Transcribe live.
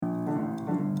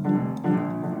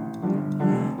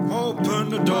Open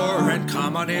the door and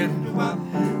come on in,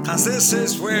 'cause this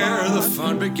is where the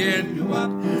fun begins.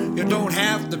 You don't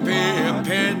have to be a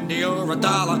penny or a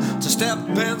dollar to step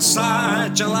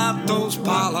inside Gelato's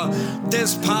parlor.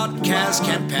 This podcast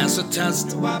can pass a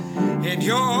test, and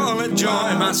you'll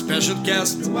enjoy my special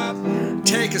guest.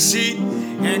 Take a seat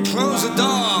and close the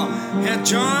door, and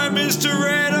join Mr.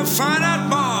 Ray to find out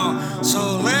more.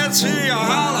 So let's hear you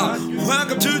holler.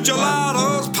 Welcome to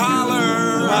Gelato's Parlor.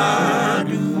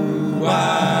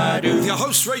 With your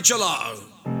host, Ray Gelato.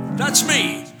 That's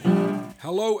me.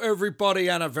 Hello, everybody,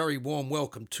 and a very warm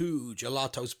welcome to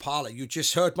Gelato's Parlor. You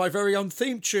just heard my very own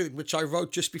theme tune, which I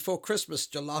wrote just before Christmas,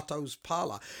 Gelato's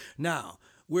Parlor. Now,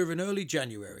 we're in early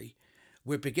January.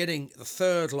 We're beginning the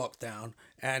third lockdown,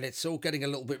 and it's all getting a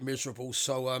little bit miserable.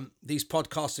 So these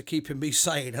podcasts are keeping me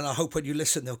sane, and I hope when you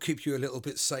listen, they'll keep you a little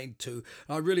bit sane too.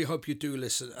 And I really hope you do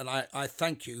listen, and I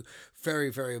thank you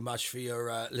very, very much for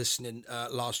your listening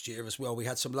last year as well. We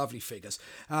had some lovely figures.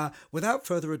 Without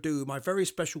further ado, my very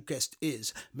special guest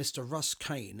is Mr. Russ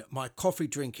Kane, my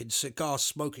coffee-drinking,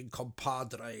 cigar-smoking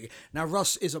compadre. Now,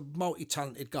 Russ is a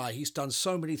multi-talented guy. He's done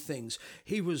so many things.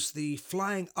 He was the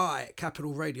flying eye at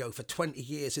Capital Radio for 20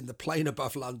 years in the plane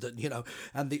above London, you know,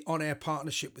 and the on-air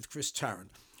partnership with Chris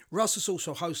Tarrant. Russ has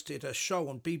also hosted a show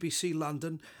on BBC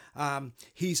London.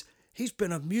 He's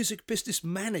been a music business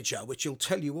manager, which he'll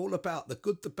tell you all about, the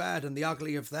good, the bad, and the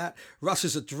ugly of that. Russ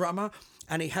is a drummer,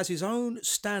 and he has his own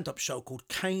stand-up show called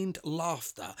Caned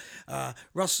Laughter.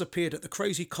 Russ appeared at the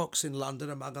Crazy Coqs in London,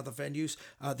 among other venues,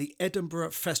 the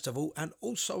Edinburgh Festival, and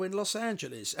also in Los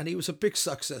Angeles, and he was a big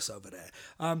success over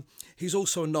there. He's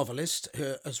also a novelist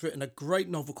who has written a great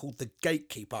novel called The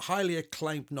Gatekeeper, a highly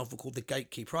acclaimed novel called The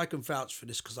Gatekeeper. I can vouch for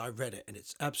this because I read it, and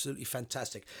it's absolutely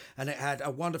fantastic. And it had a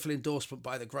wonderful endorsement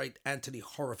by the great Anthony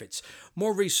Horowitz.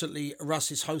 More recently, Russ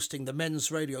is hosting the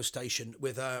men's radio station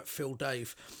with Phil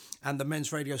Dave. And the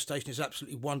men's radio station is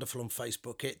absolutely wonderful on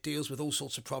Facebook. It deals with all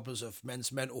sorts of problems of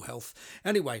men's mental health.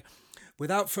 Anyway,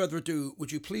 without further ado,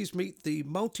 would you please meet the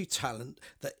multi-talent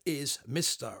that is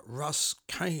Mr. Russ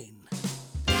Kane.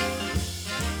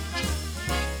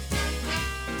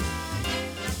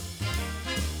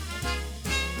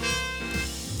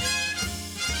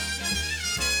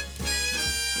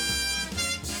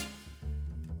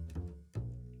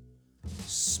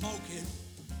 Smoking.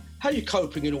 How are you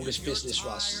coping in all this business,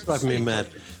 Russ? It's driving me mad.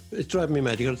 It's driving me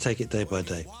mad. You've got to take it day by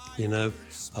day. You know,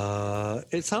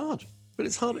 it's hard, but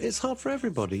it's hard. It's hard for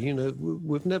everybody. You know,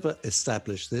 we've never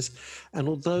established this. And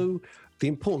although the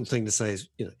important thing to say is,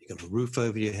 you know, you've got a roof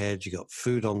over your head, you've got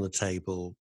food on the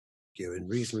table, you're in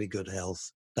reasonably good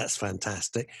health. That's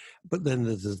fantastic. But then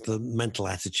the mental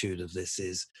attitude of this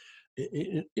is,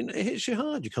 it hits you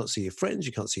hard. You can't see your friends.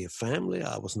 You can't see your family.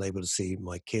 I wasn't able to see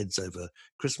my kids over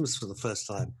Christmas for the first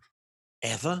time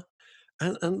ever,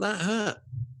 and that hurt.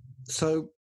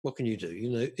 So what can you do? You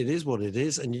know, it is what it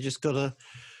is, and you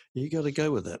gotta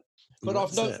go with it. But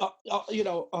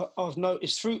I've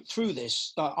noticed through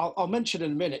this. I'll mention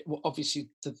in a minute. Obviously,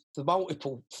 the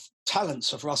multiple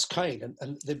talents of Russ Kane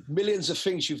and the millions of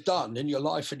things you've done in your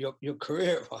life and your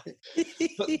career, right?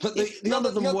 But None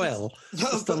of them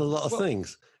He's done a lot of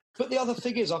things. But the other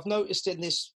thing is, I've noticed in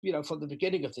this, you know, from the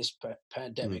beginning of this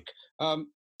pandemic,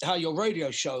 how your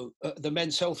radio show, the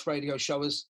Men's Health radio show,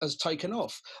 has taken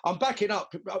off. I'm backing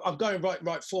up. I'm going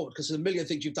right forward because there's a million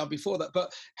things you've done before that.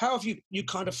 But how have you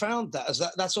kind of found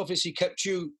that? That's obviously kept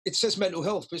you. It says mental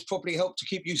health, but it's probably helped to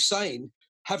keep you sane,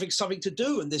 having something to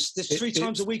do. And this 3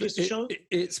 times a week is the show.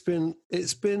 It's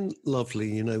been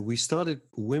lovely. You know, we started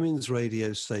women's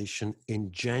radio station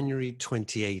in January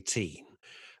 2018,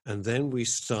 and then we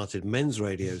started men's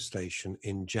radio station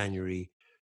in January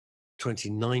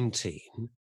 2019.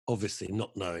 Obviously,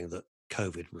 not knowing that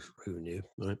COVID was, who knew,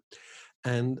 right?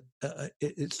 And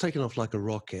it's taken off like a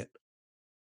rocket.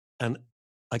 And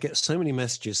I get so many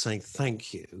messages saying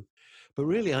thank you, but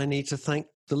really I need to thank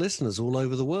the listeners all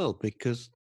over the world because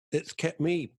it's kept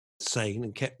me sane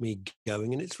and kept me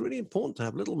going. And it's really important to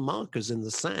have little markers in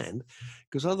the sand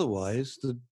because otherwise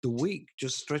the week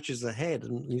just stretches ahead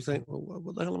and you think, well,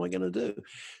 what the hell am I going to do?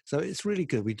 So it's really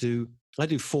good. I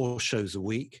do 4 shows a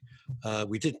week.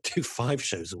 We did do 5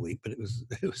 shows a week, but it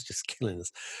was just killing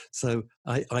us. So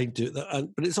I do that.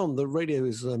 But it's on, the radio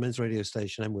is men's radio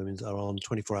station and women's are on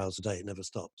 24 hours a day. It never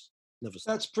stops.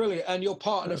 That's brilliant. And your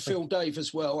partner, Phil Dave,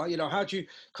 as well. You know,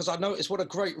 because I noticed what a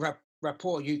great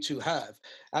rapport you two have,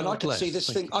 and I could see this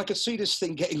thing. I could see this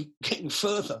thing getting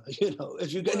further. You know,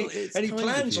 if you get any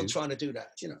plans on trying to do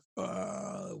that, you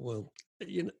know. Well,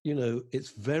 you know, it's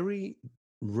very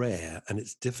rare and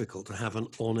it's difficult to have an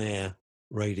on-air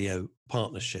radio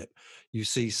partnership. You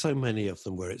see so many of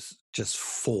them where it's just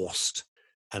forced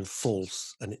and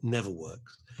false, and it never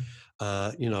works.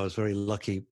 I was very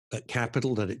lucky at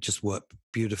Capital that it just worked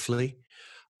beautifully.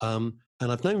 And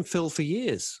I've known Phil for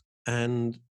years.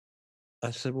 And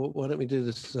I said, well, why don't we do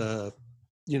this,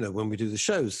 when we do the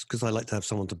shows? Because I like to have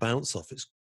someone to bounce off. It's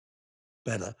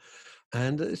better.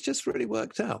 And it's just really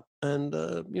worked out. And,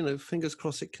 fingers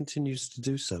crossed it continues to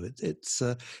do so. It's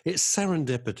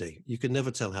serendipity. You can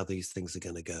never tell how these things are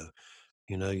going to go.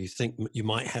 You think you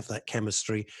might have that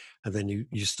chemistry, and then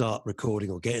you start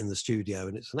recording or get in the studio,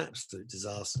 and it's an absolute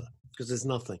disaster because there's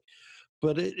nothing.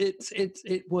 But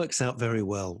it works out very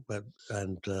well,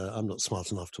 and I'm not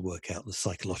smart enough to work out the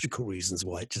psychological reasons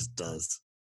why it just does.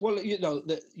 Well,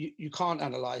 you can't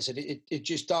analyze it. It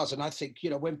just does. And I think,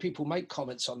 when people make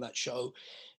comments on that show,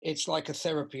 it's like a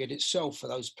therapy in itself for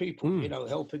those people,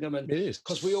 helping them. And it is,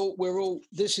 because we're all,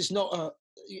 this is not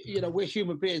we're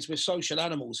human beings, we're social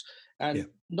animals, and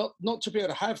not to be able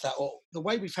to have that, or the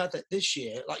way we've had that this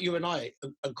year, like you and I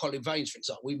and Colin Vaines, for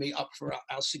example, we meet up for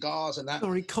our cigars and that.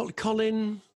 Sorry,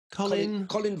 Colin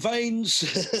Vaines.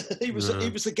 he was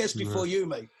the guest before you,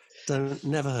 mate.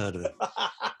 Never heard of him.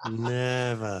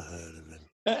 Never heard of him.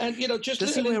 And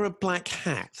does he wear a black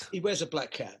hat? He wears a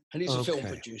black hat, and he's a film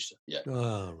producer. Yeah.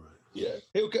 Oh, right. Yeah,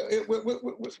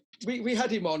 we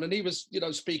had him on, and he was,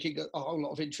 speaking a whole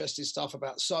lot of interesting stuff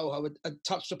about Soho, and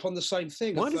touched upon the same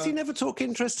thing. Why does he never talk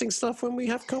interesting stuff when we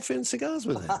have coffee and cigars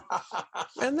with him?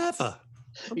 And never.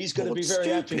 He's going to be very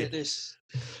happy at this.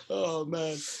 Oh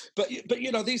man! But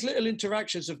these little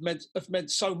interactions have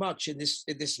meant so much in this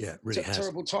really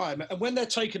terrible time. And when they're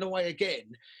taken away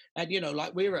again, and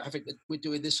like we're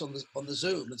doing this on the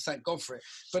Zoom, and thank God for it.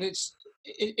 But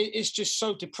it's just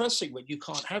so depressing when you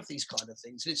can't have these kind of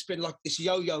things. It's been like this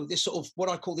yo-yo, this sort of what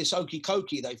I call this okey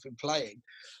cokey they've been playing,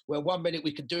 where 1 minute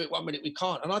we can do it, 1 minute we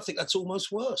can't, and I think that's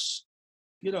almost worse.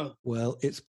 Well,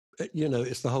 it's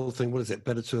the whole thing. What is it?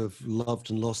 Better to have loved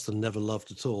and lost than never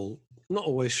loved at all. Not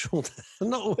always sure.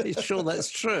 Not always sure that's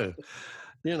true.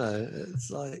 It's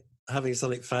like having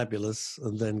something fabulous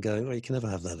and then going, "Oh, you can never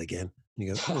have that again." And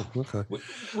you go, "Oh, okay."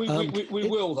 We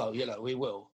will, though. We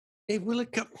will. It will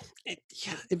come.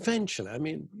 Eventually. I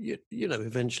mean,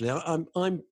 eventually.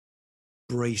 I'm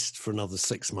braced for another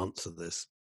 6 months of this.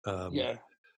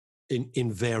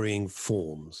 In varying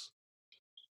forms,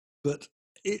 but.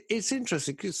 It's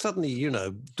interesting because suddenly,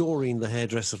 Doreen, the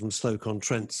hairdresser from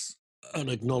Stoke-on-Trent's an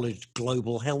acknowledged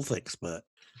global health expert.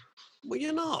 Well,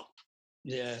 you're not.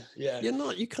 Yeah. You're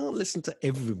not. You can't listen to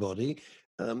everybody.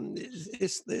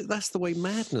 That's the way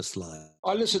madness lies.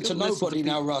 I listen to nobody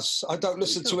now, Russ. I don't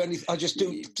listen to any. I just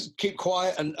do keep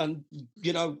quiet and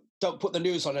don't put the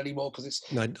news on anymore because it's.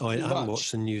 No, I haven't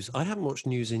watched the news. I haven't watched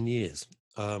news in years.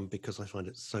 Because I find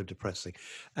it so depressing,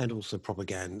 and also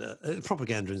propaganda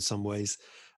in some ways,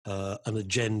 an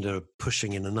agenda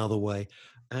pushing in another way,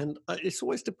 and it's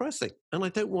always depressing. And I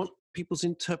don't want people's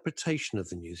interpretation of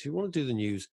the news. If you want to do the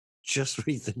news, just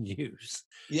read the news.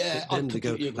 Yeah, then to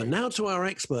go. And now to our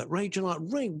expert, Ray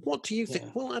Gillard. Ray, what do you think?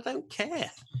 Yeah. Well, I don't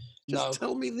care. Just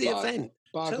tell me the event.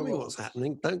 Tell me what's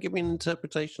happening. Don't give me an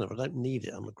interpretation of it. I don't need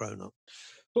it. I'm a grown up.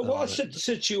 But what I said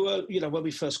to you, when we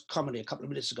first come in here a couple of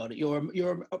minutes ago, that you're,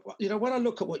 when I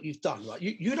look at what you've done, right,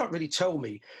 you don't really tell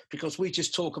me because we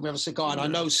just talk and we have a cigar and I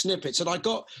know snippets. And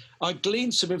I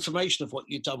gleaned some information of what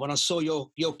you've done when I saw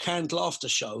your canned laughter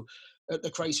show at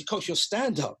the Crazy Coach, your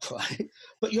stand-up, right?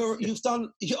 But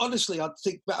honestly, I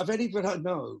think, out of anyone I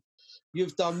know,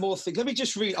 you've done more things. Let me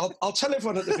just read. I'll tell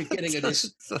everyone at the beginning of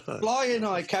this. Fly and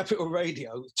I, Capital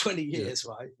Radio, 20 years,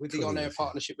 right, with the on-air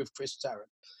partnership with Chris Tarrant.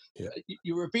 Yeah.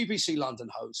 You were a BBC London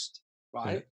host,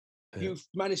 right? Yeah. You've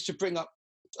managed to bring up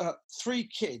 3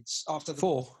 kids after the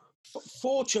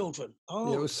 4 children.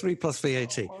 Oh, yeah, it was 3 plus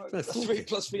VAT. No, 3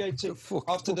 plus VAT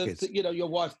after your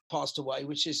wife passed away,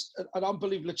 which is an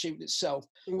unbelievable achievement itself.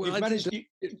 Well,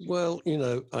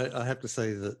 I have to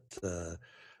say that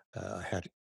I had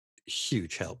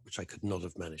huge help, which I could not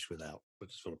have managed without. I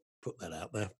just want to put that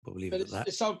out there. But we'll leave it at that.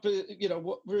 It's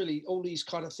what really all these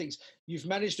kind of things. You've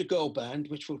managed a girl band,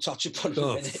 which we'll touch upon in a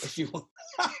minute if you want.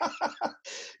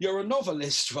 You're a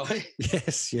novelist, right?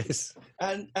 Yes.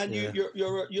 And you're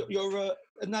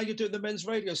and now you're doing the men's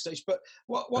radio station. But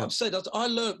what I've said, I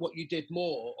learned what you did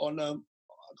more on.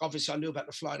 Obviously, I knew about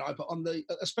the Flying Eye, but on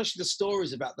especially the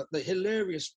stories about the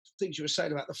hilarious things you were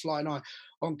saying about the Flying Eye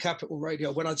on Capital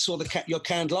Radio when I saw your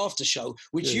canned laughter show,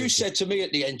 which you said to me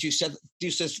at the end. You said,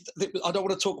 I don't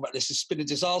want to talk about this. It's been a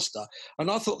disaster, and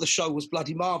I thought the show was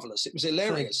bloody marvelous. It was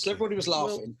hilarious. Everybody was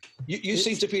laughing. You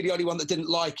seem to be the only one that didn't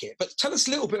like it. But tell us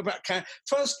a little bit about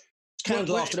first. Canned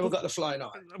laughter, then we've got the Flying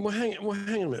Eye. Well, hang on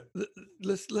a minute.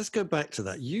 Let's go back to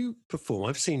that. You perform.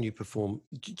 I've seen you perform.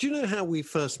 Do you know how we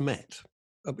first met?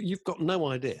 But you've got no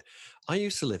idea. I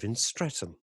used to live in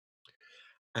Streatham,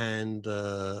 and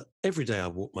every day I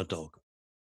walk my dog,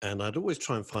 and I'd always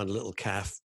try and find a little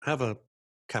cafe, have a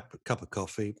cup of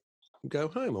coffee, and go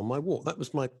home on my walk.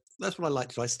 That's what I like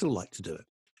to do. I still like to do it.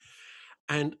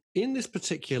 And in this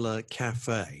particular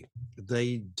cafe,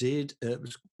 they did it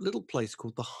was a little place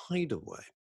called the Hideaway,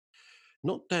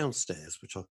 not downstairs,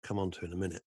 which I'll come on to in a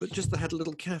minute, but just they had a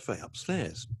little cafe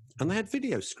upstairs, and they had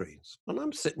video screens. And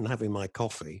I'm sitting having my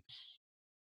coffee,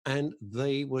 and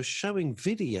they were showing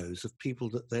videos of people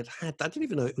that they'd had. I didn't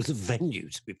even know it was a venue,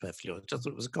 to be perfectly honest. I just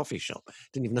thought it was a coffee shop.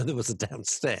 Didn't even know there was a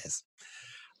downstairs,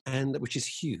 and which is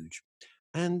huge.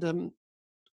 And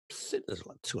there's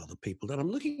like two other people there.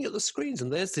 I'm looking at the screens,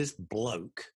 and there's this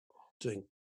bloke doing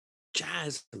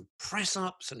jazz and press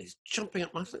ups, and he's jumping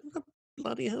up. I thought, what the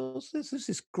bloody hell is this? This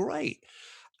is great.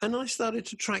 And I started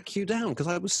to track you down because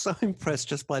I was so impressed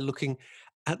just by looking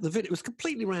at the video. It was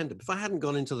completely random. If I hadn't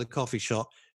gone into the coffee shop,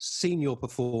 seen your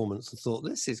performance, and thought,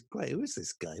 this is great. Who is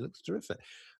this guy? He looks terrific.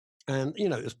 And, you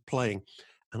know, it was playing.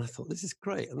 And I thought, this is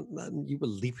great. And you were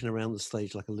leaping around the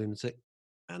stage like a lunatic.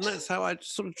 And that's how I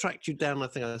sort of tracked you down. I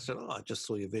think I said, I just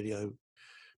saw your video,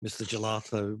 Mr.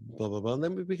 Gelato, blah, blah, blah. And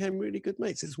then we became really good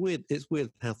mates. It's weird. It's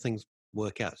weird how things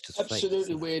work out. It's just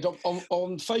absolutely weird.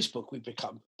 On Facebook, we've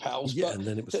become pals. Yeah, and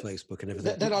then it was Facebook and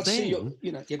everything. Then I'd see you,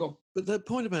 you go. But the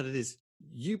point about it is,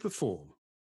 you perform.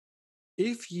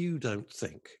 If you don't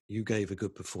think you gave a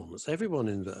good performance, everyone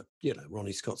in the,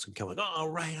 Ronnie Scott's can come like, oh,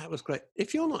 Ray, that was great.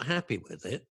 If you're not happy with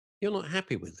it, you're not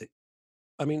happy with it.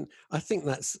 I mean, I think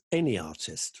that's any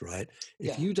artist, right?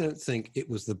 If you don't think it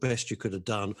was the best you could have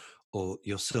done, or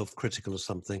you're self-critical or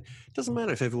something, it doesn't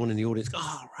matter if everyone in the audience goes,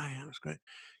 oh, Ray, that was great.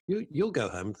 You'll go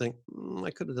home and think,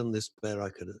 I could have done this better. I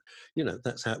could have,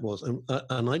 that's how it was.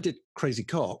 And I did Crazy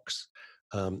Coqs,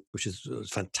 which is a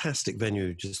fantastic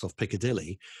venue just off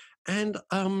Piccadilly. And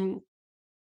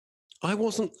I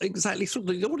wasn't exactly sure.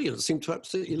 The audience seemed to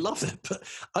absolutely love it, but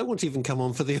I wouldn't even come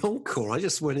on for the encore. I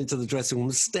just went into the dressing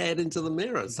room, stared into the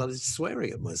mirror, and started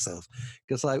swearing at myself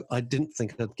because I didn't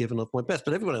think I'd given up my best.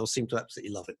 But everyone else seemed to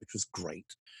absolutely love it, which was great.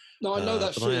 No, I know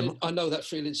that feeling. I know that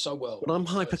feeling so well. But I'm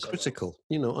hypercritical.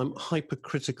 I'm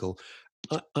hypercritical,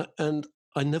 and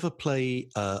I never play,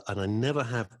 and I never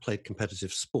have played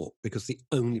competitive sport because the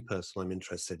only person I'm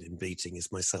interested in beating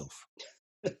is myself.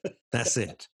 That's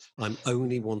it. I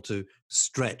only want to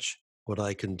stretch what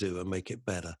I can do and make it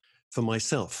better for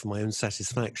myself, for my own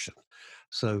satisfaction.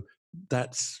 So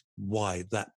that's why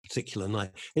that particular night,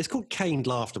 it's called Caned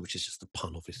Laughter, which is just a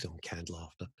pun, obviously, on canned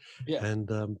laughter. Yeah. And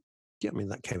I mean,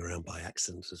 that came around by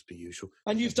accident as per usual.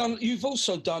 And you've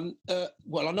also done,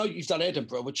 well, I know you've done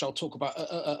Edinburgh, which I'll talk about,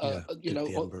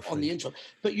 on the intro,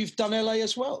 but you've done LA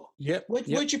as well. Yeah.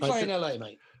 Where'd you play in LA,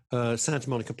 mate? Santa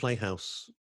Monica Playhouse.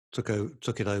 Took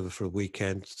it over for a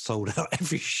weekend, sold out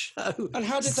every show. And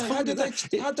how did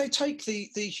they take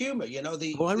the humour?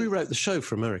 Well, I rewrote the show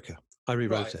for America. I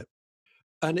rewrote it,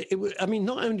 and I mean,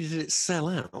 not only did it sell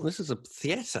out. This is a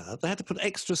theatre. They had to put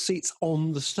extra seats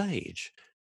on the stage.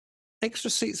 Extra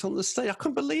seats on the stage. I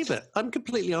couldn't believe it. I'm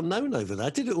completely unknown over there. I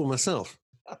did it all myself.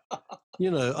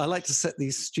 I like to set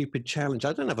these stupid challenges.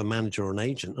 I don't have a manager or an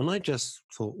agent. And I just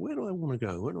thought, where do I want to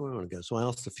go? Where do I want to go? So I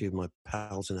asked a few of my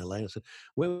pals in LA. I said,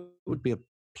 where would be a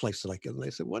place that I could? And they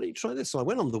said, why don't you try this? So I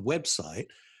went on the website,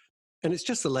 and it's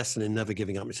just a lesson in never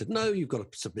giving up. It said, no, you've got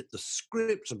to submit the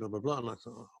script and blah, blah, blah. And I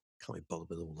thought, can't be bothered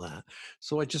with all that.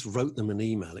 So I just wrote them an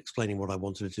email explaining what I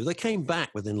wanted to do. They came back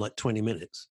within like 20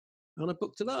 minutes, and I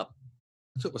booked it up.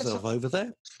 Took myself over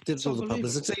there, did all the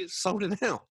publicity, sold it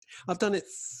out. I've done it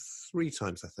 3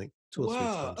 times, I think. 2 or 3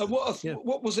 times. And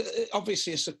what was it?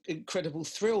 Obviously, it's an incredible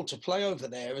thrill to play over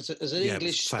there as an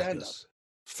English stand-up.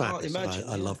 Fabulous.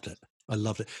 I loved it. I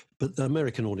loved it. But the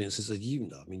American audiences, as you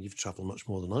know, I mean, you've travelled much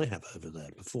more than I have over there,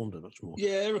 performed it much more.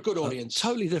 Yeah, they're a good audience.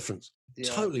 Totally different. Yeah.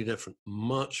 Totally different.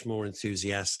 Much more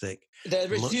enthusiastic.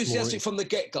 They're enthusiastic from the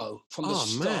get-go, from the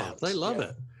start. Man, they love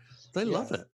it. They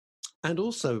love it. And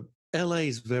also, LA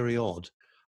is very odd.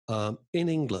 In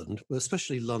England,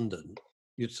 especially London,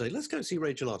 you'd say, let's go see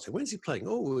Ray Gelato. When's he playing?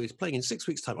 Oh, he's playing in 6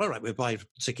 weeks' time. All right, we'll buy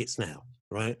tickets now,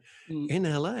 right? In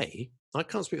LA, I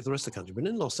can't speak for the rest of the country, but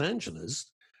in Los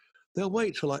Angeles, they'll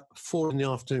wait till like 4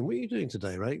 PM. What are you doing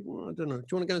today, Ray? Well, I don't know. Do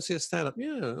you want to go and see a stand-up?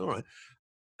 Yeah, all right.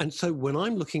 And so when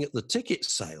I'm looking at the ticket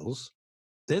sales,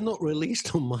 they're not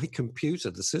released on my computer,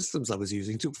 the systems I was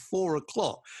using, till 4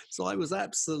 o'clock. So I was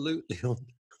absolutely on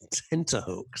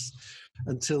tenterhooks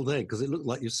until then, because it looked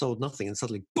like you sold nothing, and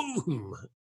suddenly, boom!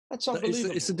 That's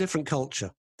unbelievable. It's a different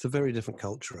culture. It's a very different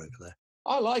culture over there.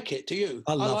 I like it. Do you?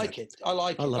 I I love like it. it. I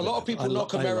like I it. A love lot it. of people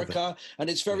knock I love it. America, and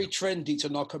it's very Yeah. trendy to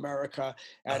knock America.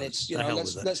 And Oh, it's the hell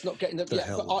with let's not get in the the yeah.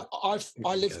 hell But with it.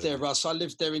 I You lived go there, there. Russ. I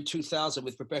lived there in 2000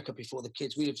 with Rebecca before the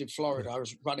kids. We lived in Yeah. Florida. I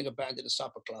was running a band in a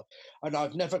supper club, and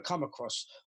I've never come across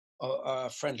a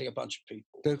friendly a bunch of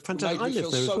people. They're It fantastic. made I me lived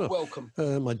feel there as so well.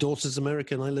 welcome. My daughter's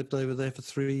American. I lived over there for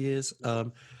 3 years.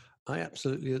 I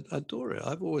absolutely adore it.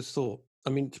 I've always thought, I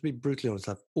mean, to be brutally honest,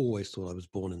 I've always thought I was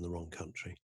born in the wrong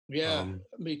country. Yeah,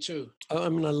 me too. I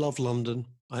mean, I love London.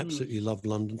 I Mm. absolutely love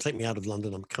London. Take me out of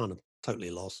London, I'm kind of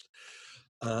totally lost.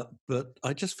 But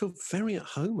I just feel very at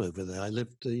home over there. I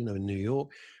lived, in New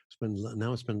York.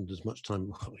 Now I spend as much time,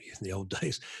 well, in the old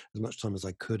days, as much time as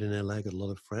I could in LA. Got a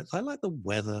lot of friends. I like the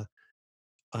weather.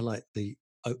 I like you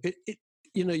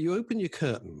open your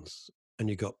curtains and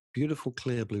you got beautiful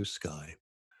clear blue sky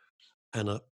and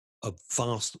a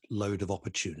vast load of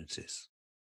opportunities.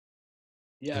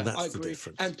 Yeah, And I that's the agree.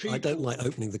 difference. And I don't people, like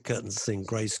opening the curtains, seeing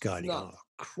grey sky. And you no. go,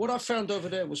 oh, What I found over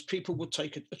there was people would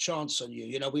take a chance on you.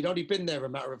 You know, we'd only been there a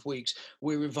matter of weeks.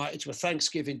 We were invited to a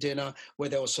Thanksgiving dinner where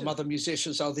there were some yeah. other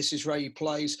musicians. Oh, this is Ray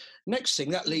plays. Next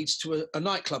thing, that leads to a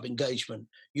nightclub engagement.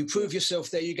 You prove yourself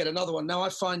there, you get another one. Now I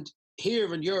find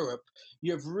here in Europe,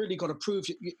 you've really got to prove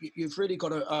you've really got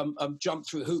to jump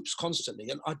through hoops constantly.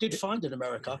 And I did It- find in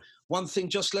America, one thing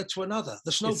just led to another. The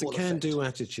It's a snowball effect. can-do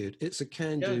attitude. It's a Yeah.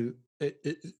 can-do.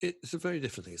 It's a very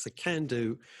different thing. It's a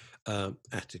can-do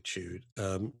attitude,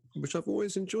 which I've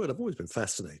always enjoyed. I've always been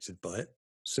fascinated by it.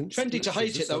 Since Trendy to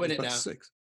hate it, though, isn't it about now?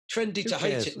 6. Trendy Who to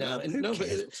hate cares? it now. And Who no, but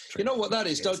cares what's you know trendy? what that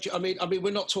Who is, cares? don't you? I mean,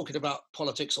 we're not talking about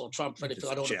politics or Trump or They're anything.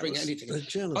 just I don't want to bring jealous. anything. They're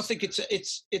jealous. I think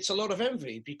it's a lot of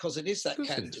envy because it is that Of course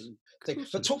it can is. do Of thing.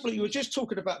 course But it is. you were just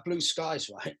talking about blue skies,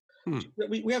 right?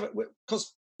 We have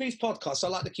because these podcasts I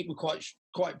like to keep them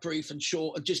quite brief and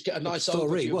short and just get a nice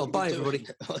Story. overview. Well, of what bye you're doing.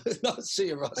 everybody. No, see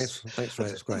you, Russ. Thanks, Ray.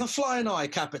 It's great. The Flying Eye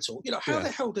Capital. You know, how Yeah. the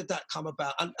hell did that come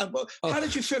about? And Oh. how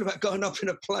did you feel about going up in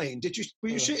a plane? Were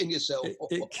you shitting yourself?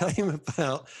 It came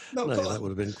about. No, No, go on. that would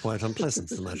have been quite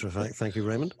unpleasant, as a matter of fact. Thank you,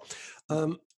 Raymond.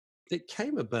 It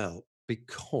came about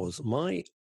because my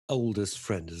oldest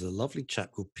friend is a lovely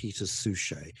chap called Peter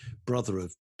Suchet, brother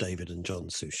of David and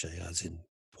John Suchet, as in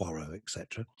Poirot,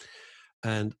 etc.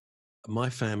 And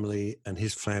my family and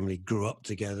his family grew up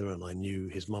together, and I knew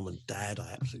his mum and dad.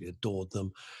 I absolutely adored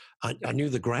them. I knew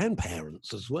the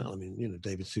grandparents as well. I mean,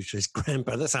 David Suchet's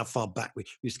grandparents. That's how far back we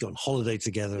used to go on holiday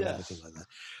together and everything like that.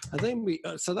 And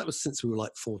then so that was since we were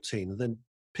like 14. And then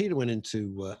Peter went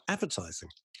into advertising,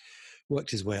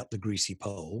 worked his way up the greasy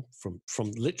pole from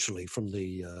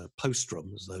the post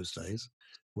room, as those days.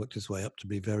 Worked his way up to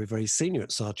be very, very senior at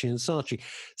Saatchi & Saatchi.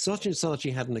 Saatchi &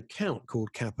 Saatchi had an account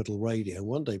called Capital Radio.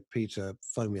 One day, Peter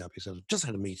phoned me up. He said, I've just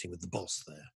had a meeting with the boss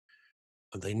there,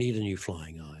 and they need a new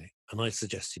flying eye. And I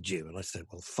suggested you. And I said,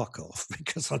 well, fuck off,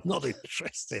 because I'm not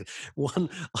interested. One,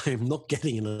 I am not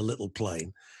getting in a little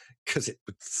plane because it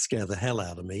would scare the hell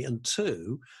out of me. And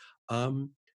two,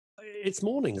 it's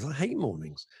mornings. I hate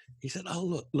mornings. He said,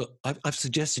 oh, look, I've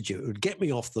suggested you. It would get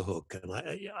me off the hook.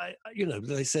 And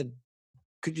they said,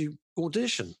 could you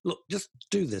audition? Look, just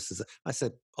do this. I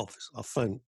said, office, I'll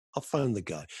phone the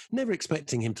guy. Never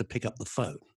expecting him to pick up the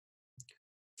phone.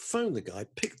 Phone the guy,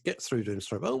 get through to him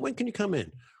straight. Oh, when can you come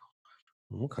in?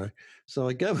 Okay. So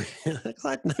I go, I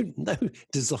had no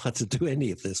desire to do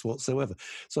any of this whatsoever.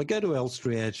 So I go to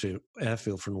Elstree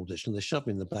Airfield for an audition. They shove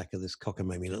me in the back of this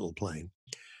cockamamie little plane.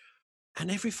 And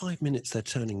every 5 minutes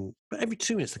but every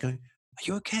 2 minutes they're going, are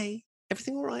you okay?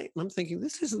 Everything all right? And I'm thinking,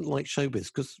 this isn't like showbiz,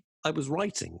 because I was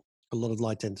writing a lot of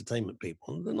light entertainment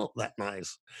people, and they're not that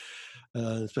nice,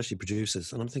 especially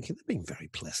producers. And I'm thinking, they're being very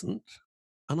pleasant.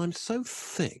 And I'm so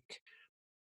thick.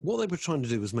 What they were trying to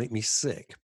do was make me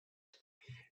sick.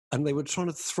 And they were trying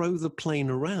to throw the plane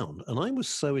around. And I was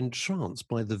so entranced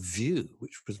by the view,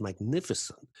 which was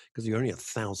magnificent, because you're only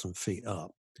 1,000 feet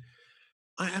up.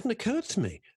 It hadn't occurred to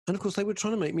me. And of course, they were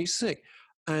trying to make me sick.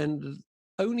 And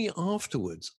only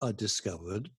afterwards, I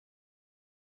discovered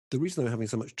the reason they were having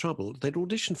so much trouble, they'd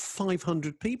auditioned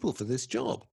 500 people for this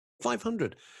job.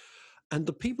 500. And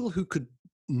the people who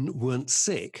weren't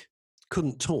sick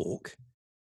couldn't talk.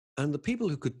 And the people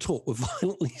who could talk were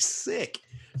violently sick.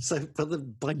 So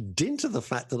by dint of the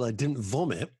fact that I didn't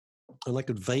vomit and I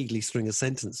could vaguely string a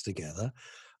sentence together,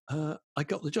 I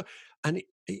got the job. And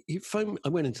he phoned me. I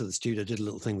went into the studio, did a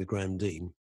little thing with Graham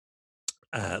Dean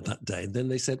that day. And then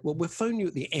they said, well, we'll phone you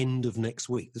at the end of next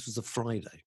week. This was a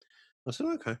Friday. I said,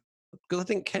 okay, because I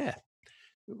didn't care.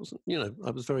 It wasn't, I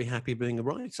was very happy being a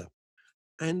writer.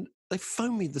 And they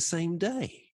phoned me the same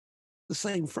day, the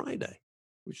same Friday,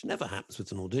 which never happens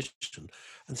with an audition,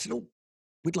 and said, oh,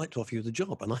 we'd like to offer you the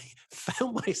job. And I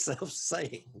found myself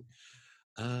saying,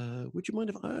 Would you mind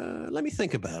if let me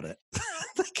think about it?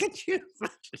 Can you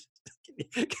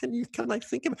imagine? Can I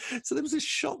think about it? So there was this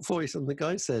shocked voice, and the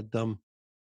guy said,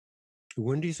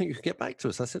 when do you think you could get back to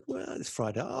us? I said, well, it's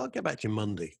Friday. I'll get back to you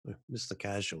Monday, Mr.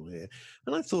 Casual here.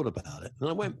 And I thought about it, and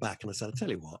I went back and I said, I'll tell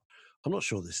you what, I'm not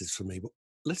sure this is for me, but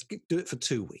let's do it for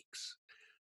 2 weeks.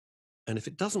 And if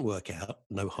it doesn't work out,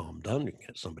 no harm done. You can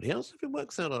get somebody else. If it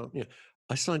works out,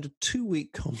 I signed a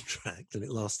 2-week contract, and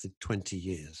it lasted 20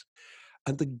 years.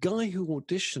 And the guy who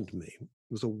auditioned me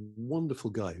was a wonderful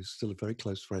guy who's still a very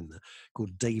close friend there,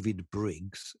 called David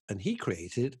Briggs. And he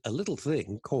created a little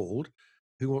thing called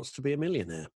Who Wants to Be a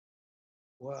Millionaire?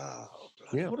 Wow.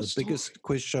 Yeah, the biggest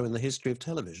quiz show in the history of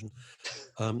television,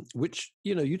 which,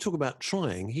 you talk about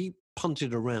trying. He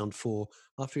punted around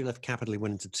after he left Capital, he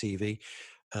went into TV,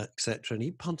 etc. And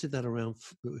he punted that around.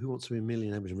 Who Wants to Be a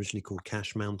Millionaire was originally called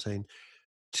Cash Mountain.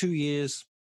 2 years,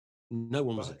 no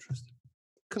one was interested.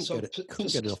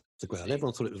 Couldn't get it off the ground.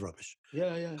 Everyone thought it was rubbish.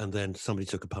 Yeah, yeah. And then somebody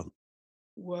took a punt.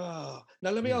 Wow.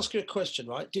 Now, let me ask you a question,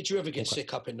 right? Did you ever get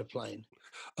sick up in the plane?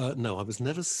 No, I was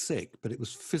never sick, but it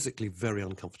was physically very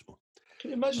uncomfortable. Can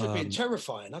you imagine it being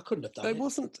terrifying? I couldn't have done it. It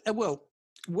wasn't, well,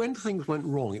 when things went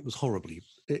wrong, it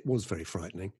was very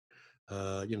frightening.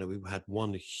 We had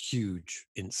one huge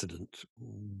incident.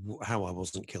 How I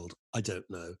wasn't killed, I don't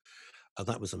know.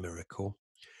 That was a miracle.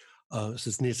 It's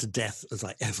as near to death as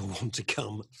I ever want to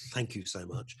come. Thank you so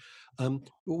much. But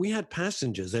we had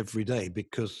passengers every day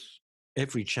because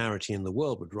every charity in the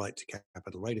world would write to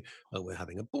Capital Radio. Oh, we're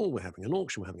having a ball, we're having an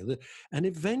auction, we're having this. And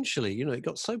eventually, it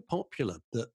got so popular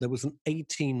that there was an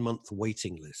 18-month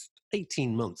waiting list,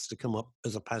 18 months to come up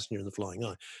as a passenger in the Flying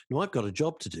Eye. Now, I've got a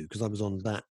job to do because I was on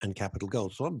that and Capital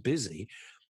Gold. So I'm busy.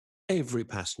 Every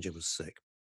passenger was sick.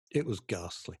 It was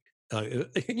ghastly.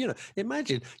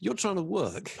 Imagine you're trying to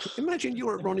work. Imagine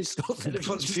you're at Ronnie Scott's and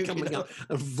everyone's just coming up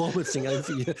and vomiting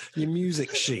over your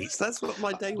music sheets. That's what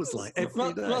my day was like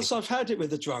every day. Plus, I've had it with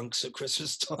the drunks at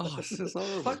Christmas time. Oh, this is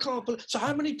horrible. I can't believe. So,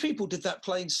 how many people did that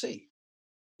plane see?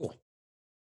 Oh.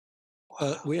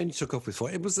 Wow. We only took off with 4.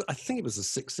 I think it was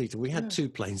a 6-seater. We had 2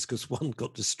 planes because one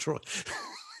got destroyed.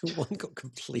 One got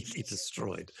completely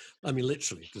destroyed. I mean,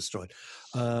 literally destroyed.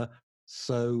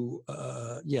 So,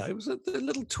 it was a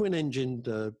little twin-engined,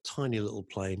 tiny little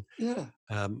plane. Yeah.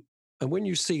 And when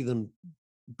you see them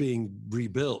being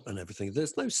rebuilt and everything,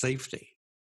 there's no safety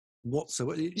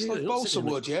whatsoever. It's like balsa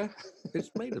wood, yeah? It's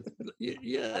made of,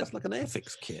 it's like an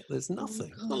Airfix kit. There's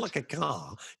nothing. It's not like a car.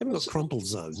 You haven't got crumple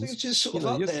zones. So it's just sort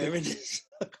of up there.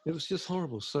 It was just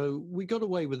horrible. So we got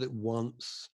away with it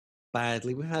once,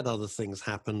 badly. We had other things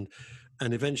happen.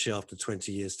 And eventually, after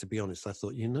 20 years, to be honest, I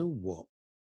thought, you know what?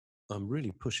 I'm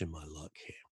really pushing my luck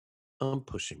here. I'm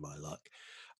pushing my luck.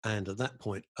 And at that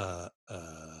point, my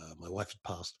wife had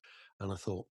passed. And I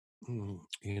thought,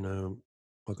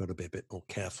 I've got to be a bit more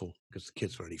careful because the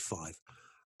kids were only 5.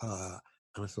 And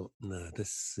I thought, no,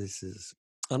 this is...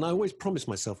 And I always promised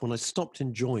myself when I stopped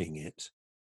enjoying it,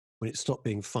 when it stopped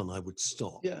being fun, I would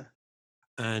stop. Yeah.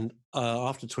 And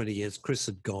after 20 years, Chris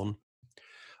had gone.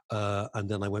 And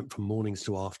then I went from mornings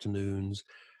to afternoons.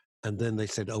 And then they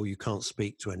said, oh, you can't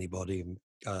speak to anybody.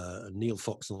 Neil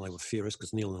Fox and I were furious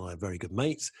because Neil and I are very good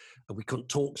mates. And we couldn't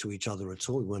talk to each other at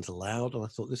all. We weren't allowed. And I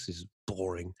thought, this is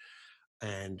boring.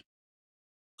 And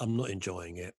I'm not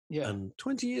enjoying it. Yeah. And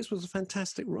 20 years was a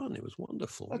fantastic run. It was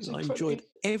wonderful. I enjoyed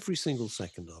every single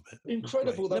second of it.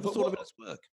 Incredible. Never thought of it as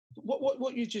work.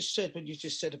 What you just said, when you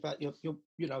just said about your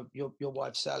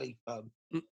wife, Sally,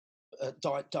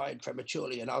 died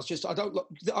prematurely, and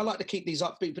I like to keep these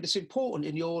upbeat, but it's important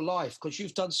in your life because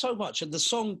you've done so much. And the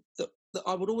song that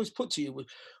I would always put to you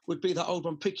would be that old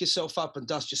one, pick yourself up and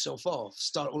dust yourself off,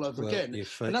 start all over again.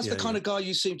 And that's the kind of guy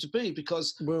you seem to be,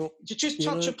 because you just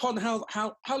touch upon how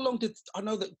long did, I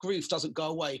know that grief doesn't go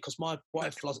away because my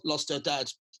wife lost her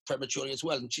dad prematurely as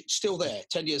well, and she's still there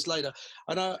 10 years later.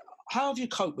 And how have you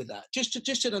coped with that?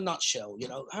 Just in a nutshell,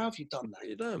 how have you done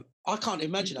that? I can't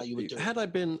imagine how you would do it.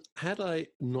 Had I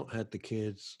not had the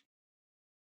kids,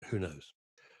 who knows?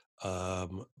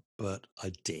 But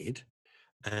I did.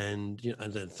 And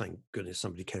and then thank goodness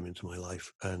somebody came into my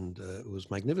life and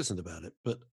was magnificent about it.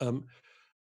 But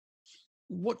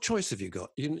what choice have you got?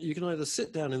 You can either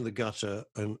sit down in the gutter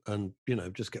and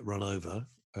just get run over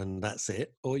and that's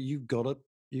it, or you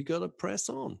gotta press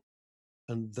on.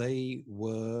 And they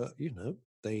were,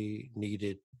 they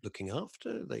needed looking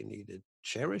after, they needed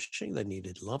cherishing, they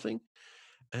needed loving,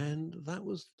 and that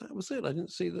was it. I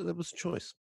didn't see that there was a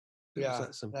choice. It was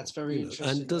that simple. That's very interesting.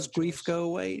 And does grief go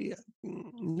away?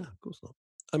 No, of course not.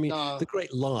 I mean, the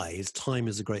great lie is time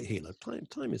is a great healer.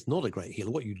 Time is not a great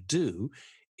healer. What you do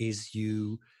is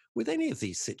with any of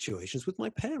these situations, with my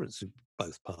parents who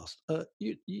both passed,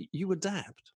 you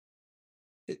adapt.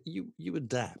 You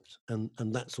adapt, and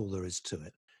that's all there is to it.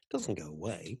 It doesn't go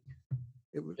away.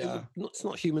 It's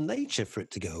not human nature for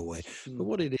it to go away. But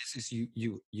what it is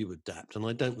you adapt. And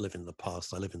I don't live in the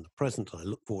past. I live in the present. I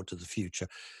look forward to the future.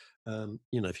 If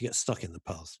you get stuck in the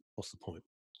past, what's the point?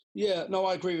 Yeah, no,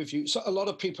 I agree with you. So a lot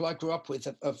of people I grew up with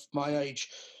of my age,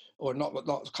 or not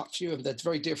a few of them, they're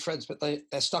very dear friends, but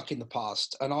they're stuck in the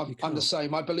past. And I'm the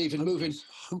same. I believe in moving.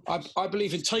 I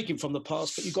believe in taking from the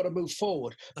past, but you've got to move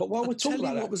forward. But while we're talking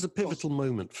about what was a pivotal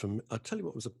moment for me, I'll tell you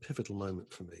what was a pivotal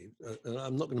moment for me.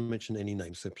 I'm not going to mention any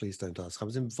names, so please don't ask. I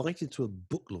was invited to a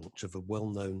book launch of a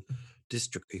well-known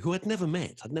district who I'd never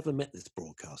met. I'd never met this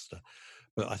broadcaster,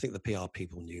 but I think the PR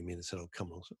people knew me and they said, "Oh,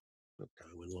 come on."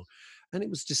 Going along, and it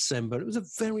was December. It was a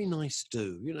very nice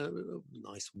do,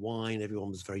 nice wine. Everyone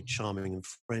was very charming and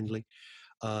friendly,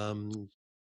 and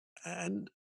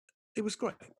it was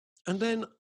great. And then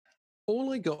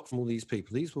all I got from all these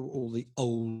people, these were all the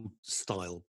old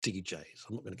style DJs.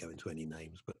 I'm not going to go into any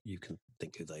names, but you can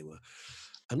think who they were.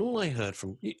 And all I heard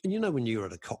from, when you're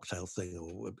at a cocktail thing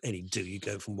or any do, you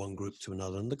go from one group to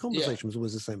another, and the conversation was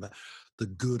always the same about the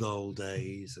good old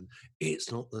days, and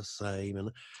it's not the same.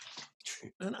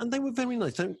 And they were very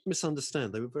nice. Don't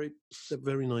misunderstand. They're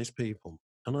very nice people.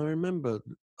 And I remember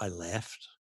I left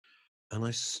and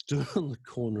I stood on the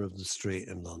corner of the street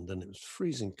in London. It was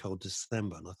freezing cold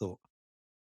December. And I thought,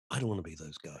 I don't want to be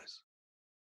those guys.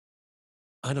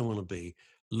 I don't want to be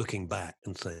looking back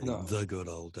and saying the good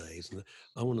old days. And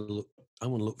I want to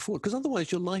look forward, because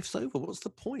otherwise your life's over. What's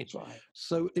the point? Right.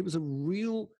 So it was a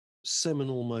real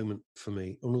seminal moment for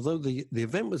me. And although the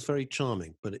event was very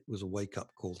charming, but it was a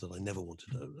wake-up call that I never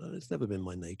wanted to. It's never been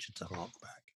my nature to hark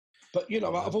back. But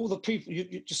out of all the people,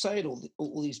 you're just saying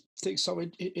all these things, so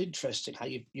interesting how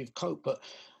you've coped. But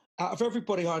out of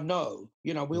everybody I know,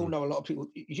 we all know a lot of people.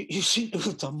 You seem to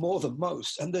have done more than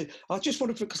most. And I just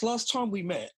wanted to, because last time we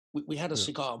met, we had a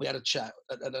cigar, we had a chat,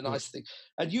 and a nice thing,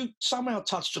 and you somehow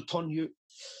touched upon your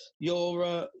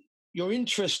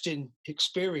interesting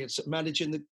experience at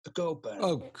managing the girl band.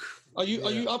 Oh, are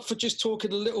you up for just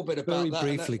talking a little bit about that?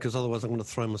 Very briefly, because otherwise I'm going to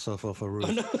throw myself off a roof.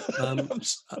 And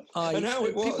how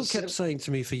it was. People kept saying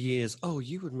to me for years, "Oh,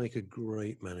 you would make a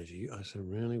great manager." I said,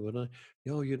 "Really? Would I?"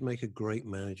 "Oh, you'd make a great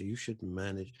manager. You should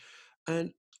manage."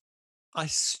 And I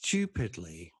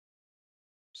stupidly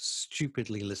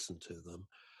listened to them.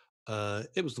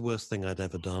 It was the worst thing I'd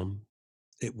ever done.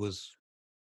 It was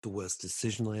the worst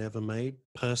decision I ever made,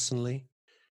 personally,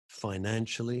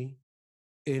 financially,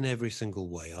 in every single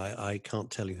way. I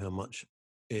can't tell you how much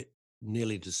it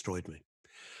nearly destroyed me.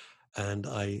 And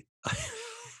I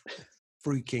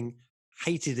freaking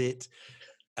hated it,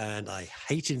 and I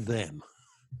hated them,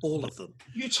 all of them.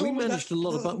 We managed a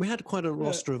lot of, we had quite a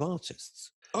roster of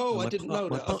artists. Oh, I didn't know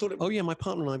that. I thought Oh yeah, my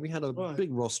partner and I, we had a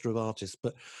big roster of artists,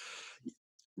 but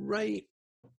Ray,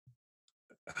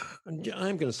 and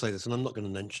I'm going to say this, and I'm not going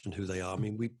to mention who they are. I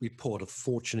mean, we poured a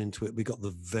fortune into it. We got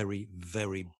the very,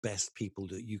 very best people.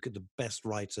 The best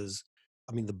writers.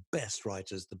 I mean, the best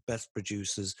writers, the best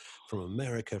producers from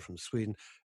America, from Sweden,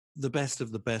 the best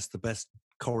of the best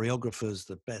choreographers,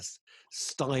 the best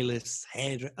stylists,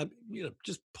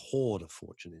 just poured a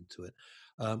fortune into it.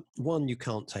 One, you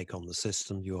can't take on the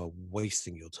system. You are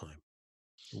wasting your time.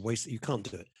 You can't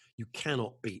do it. You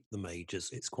cannot beat the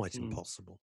majors. It's quite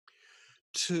impossible.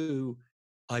 Two,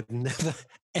 I've never,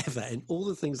 ever, in all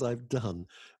the things I've done,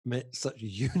 met such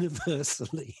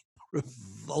universally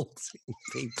revolting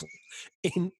people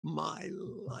in my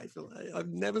life. I've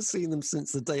never seen them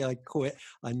since the day I quit.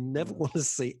 I never want to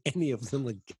see any of them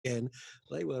again.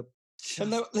 They were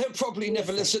and they'll probably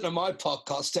never listen to my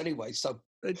podcast anyway, so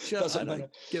I don't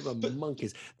give a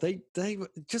monkeys. They were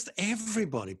just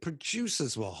everybody.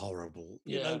 Producers were horrible.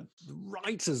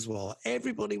 Writers were.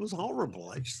 Everybody was horrible.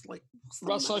 I just like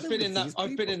Russ. I've been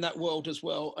in that world as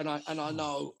well, and I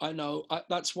know.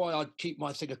 That's why I keep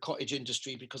my thing a cottage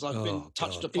industry, because I've been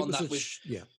touched upon that.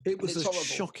 It was a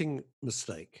shocking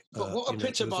mistake. But what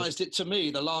epitomised it to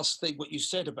me, the last thing what you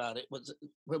said about it was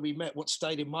when we met. What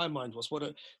stayed in my mind was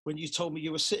when you told me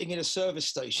you were sitting in a service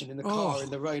station in the car in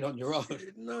the rain on your own.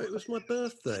 No, it was my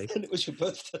birthday. And it was your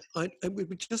birthday. We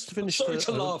just finished. I'm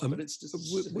sorry to laugh, but it's just.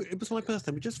 It was my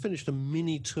birthday. We just finished a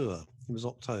mini tour. It was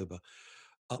October,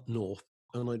 up north,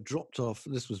 and I dropped off.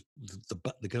 This was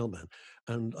the girl band,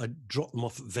 and I dropped them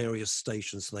off at various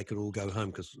stations so they could all go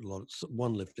home, because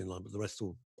one lived in London, but the rest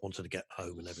all wanted to get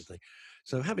home and everything.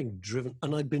 So having driven,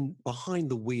 and I'd been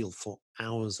behind the wheel for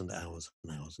hours and hours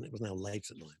and hours, and it was now late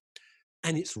at night,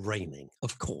 and it's raining,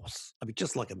 of course. I mean,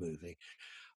 just like a movie.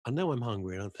 I know I'm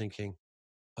hungry, and I'm thinking,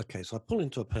 Okay, so I pull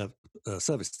into a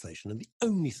service station, and the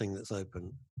only thing that's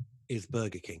open is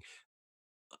Burger King.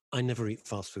 I never eat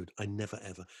fast food. I never,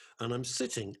 ever. And I'm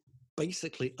sitting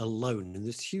basically alone in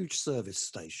this huge service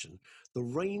station. The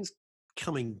rain's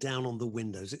coming down on the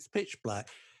windows. It's pitch black.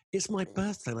 It's my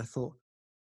birthday. And I thought,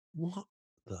 what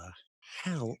the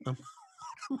hell am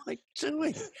I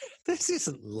doing? This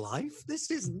isn't life. This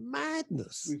is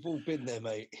madness. We've all been there,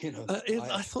 mate.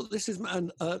 I thought this is,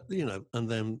 and and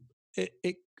then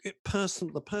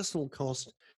the personal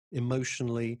cost,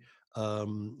 emotionally,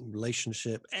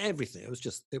 relationship, everything. It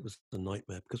was a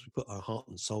nightmare because we put our heart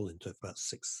and soul into it for about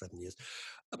 6-7 years.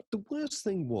 The worst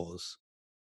thing was,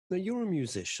 now you're a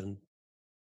musician.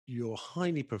 You're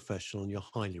highly professional and you're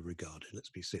highly regarded.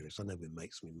 Let's be serious. I know it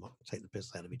makes me take the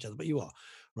piss out of each other, but you are,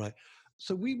 right?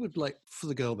 So we would, like, for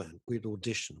the girl band, we'd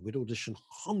audition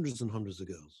hundreds and hundreds of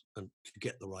girls and to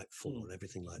get the right form and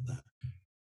everything like that.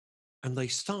 And they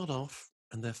start off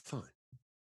and they're fine.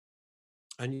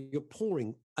 And you're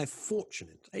pouring a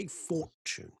fortune.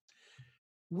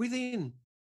 Within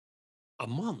a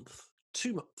month,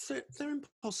 2 months, they're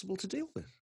impossible to deal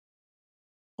with.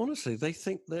 Honestly, they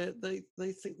think they're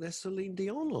Celine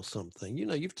Dion or something.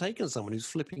 You've taken someone who's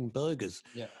flipping burgers,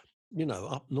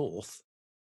 up north.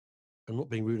 I'm not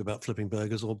being rude about flipping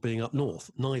burgers or being up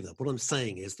north, neither. What I'm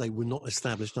saying is they were not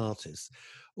established artists,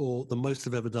 or the most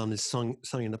they've ever done is sung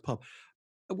in a pub.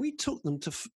 We took them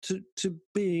to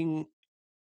being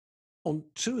on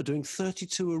tour, doing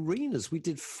 32 arenas. We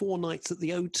did 4 nights at the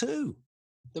O2.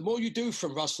 The more you do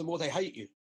from Russ, the more they hate you.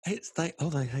 They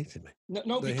hated me.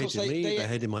 No, they because hated me. They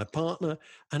hated my partner,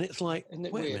 and it's like,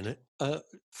 wait a minute.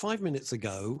 5 minutes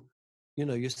ago,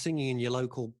 you're singing in your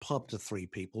local pub to 3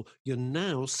 people. You're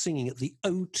now singing at the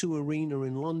O2 Arena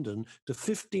in London to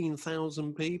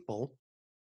 15,000 people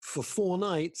for 4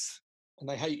 nights, and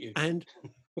they hate you. And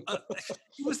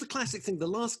it was the classic thing. The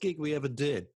last gig we ever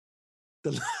did,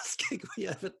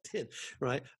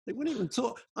 right? They wouldn't even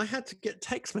talk. I had to get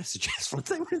text messages from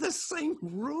them. They were in the same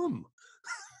room.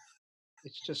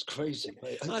 It's just crazy,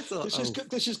 mate. I thought,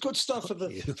 this is good stuff for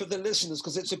the listeners,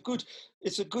 because it's a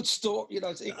good story.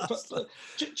 Do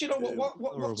you know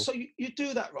what? So you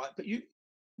do that, right? But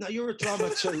you're a drummer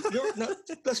too.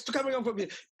 Let's carry on from you.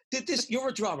 You're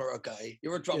a drummer, okay?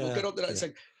 You're a drummer. We'll get on to that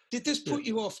second. Did this put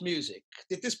you off music?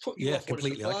 Did this put you off?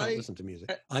 Completely. I can't listen to music.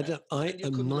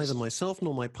 Neither myself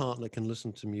nor my partner can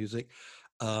listen to music.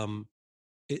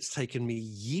 It's taken me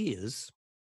years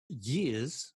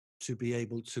to be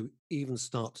able to even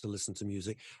start to listen to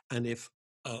music. And if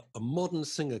a modern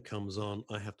singer comes on,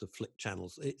 I have to flick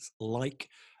channels. It's like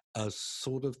a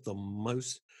sort of the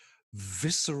most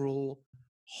visceral,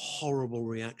 horrible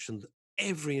reaction.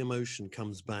 Every emotion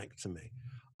comes back to me.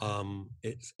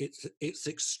 It's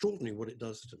extraordinary what it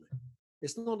does to me.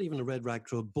 It's not even a red rag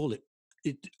to a bull.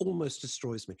 It almost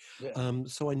destroys me. Yeah.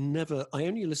 So I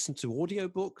only listen to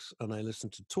audiobooks, and I listen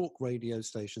to talk radio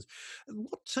stations. And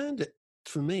what turned it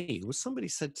for me was, somebody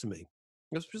said to me,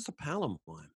 it was just a pal of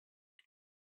mine,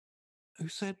 who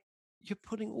said, "You're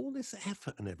putting all this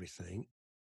effort and everything.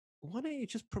 Why don't you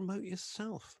just promote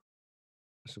yourself?"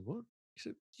 I said, "What?" He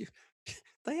said,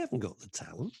 "They haven't got the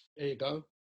talent. There you go.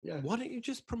 Yeah. Why don't you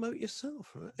just promote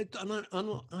yourself?" And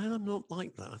I'm not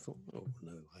like that. I thought, oh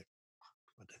no, I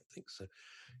don't think so.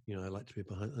 I like to be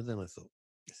behind. And then I thought,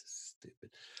 this is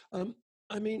stupid.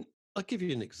 I mean, I'll give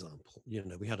you an example.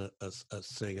 We had a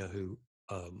singer who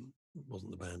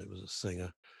wasn't the band; it was a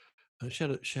singer. She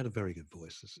had a very good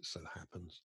voice, as it so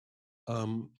happens.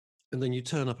 And then you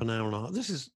turn up an hour and a half. This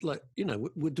is like,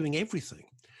 we're doing everything.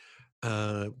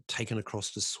 Taken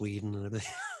across to Sweden and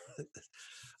everything.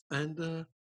 And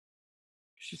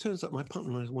she turns up, my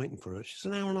partner and I was waiting for her. She's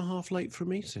an hour and a half late for a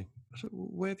meeting. I said, "Well,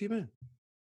 where have you been?"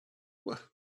 "Well,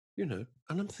 and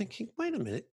I'm thinking, wait a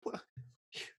minute, what?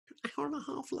 An hour and a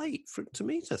half late to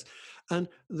meet us. And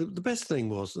the best thing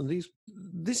was, and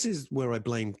this is where I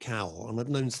blame Cowell, and I've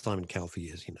known Simon Cowell for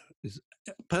years,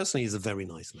 personally, he's a very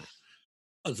nice man.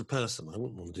 As a person, I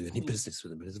wouldn't want to do any business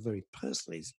with him, but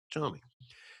he's charming.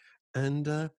 And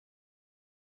the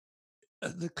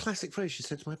classic phrase she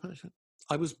said to my partner,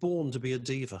 "I was born to be a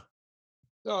diva."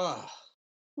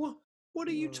 What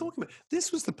are you talking about?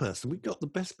 This was the person. We got the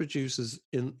best producers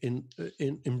in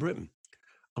Britain.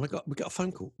 And we got a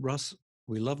phone call. "Russ,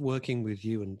 we love working with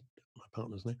you," and my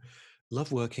partner's name,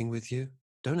 "love working with you.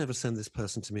 Don't ever send this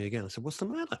person to me again." I said, "What's the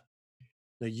matter?"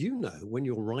 Now, when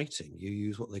you're writing, you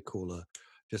use what they call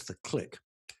just a click,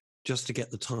 just to get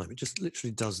the time. It just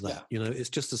literally does that. Yeah. It's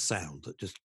just a sound that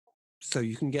just, so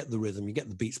you can get the rhythm, you get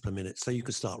the beats per minute, so you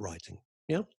can start writing.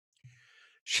 Yeah.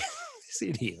 This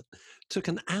idiot took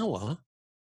an hour.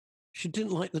 She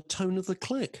didn't like the tone of the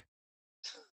click.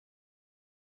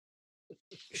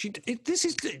 This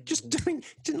is just doing.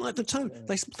 Didn't like the tone.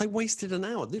 They wasted an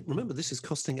hour. Remember, this is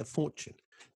costing a fortune.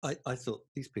 I thought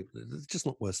these people are just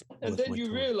not worth. And then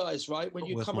you realise, right, when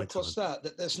you come across that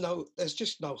there's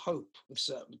just no hope with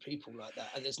certain people like that,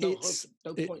 and there's no hope,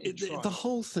 no point in trying. The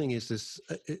whole thing is this.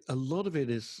 A lot of it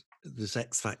is this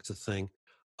X Factor thing.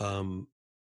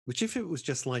 Which, if it was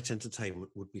just light entertainment,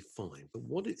 would be fine. But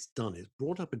what it's done is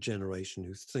brought up a generation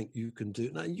who think you can do.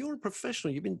 Now, you're a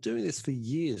professional. You've been doing this for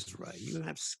years, Ray. You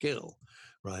have skill,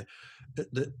 right?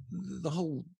 The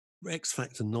whole X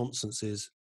Factor nonsense is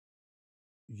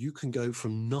you can go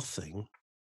from nothing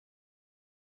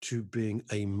to being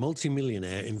a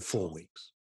multimillionaire in 4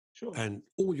 weeks. Sure. And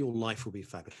all your life will be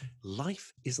fabulous.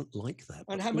 Life isn't like that.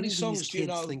 And how many songs do you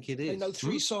know? Think it is? They know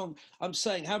 3 songs. I'm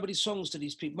saying, how many songs do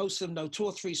these people? Most of them know 2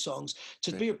 or 3 songs.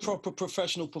 To be a proper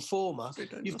professional performer,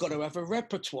 you've got to have a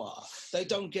repertoire. They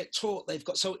don't get taught. They've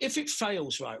got. So if it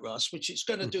fails, right, Russ, which it's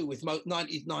going to do with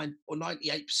 99 or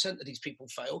 98% of these people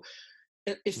fail.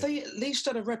 If they at least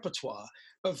had a repertoire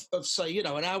of say, you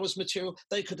know, an hour's material,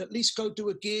 they could at least go do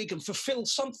a gig and fulfill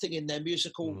something in their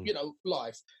musical, you know,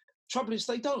 life. Trouble is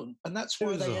they don't, and that's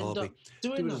why they end up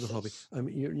doing it as a hobby. I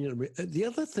mean, you know, the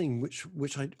other thing which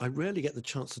I rarely get the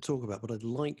chance to talk about, but I'd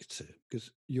like to,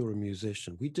 because you're a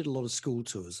musician. We did a lot of school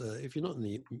tours. If you're not in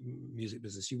the music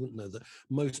business, you wouldn't know that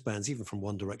most bands, even from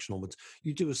One Direction onwards,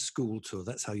 you do a school tour.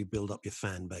 That's how you build up your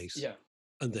fan base. Yeah,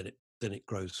 and then it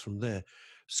grows from there.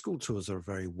 School tours are a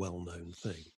very well-known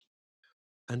thing,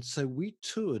 and so we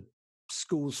toured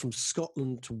schools from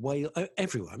Scotland to Wales,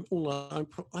 everywhere.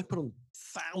 I put on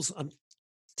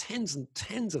tens and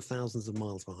tens of thousands of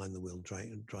miles behind the wheel,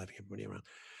 driving everybody around.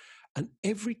 And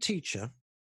every teacher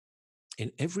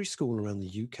in every school around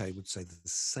the UK would say the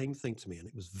same thing to me, and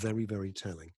it was very, very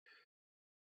telling.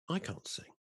 I can't sing,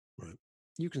 right?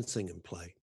 You can sing and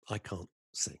play. I can't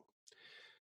sing.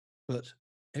 But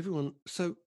everyone,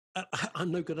 so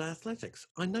I'm no good at athletics.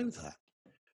 I know that.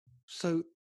 So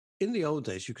in the old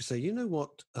days, you could say, you know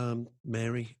what,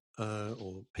 Mary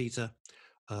or Peter,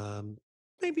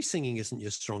 maybe singing isn't your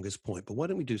strongest point, but why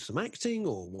don't we do some acting,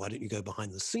 or why don't you go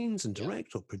behind the scenes and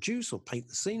direct or produce or paint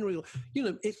the scenery? Or, you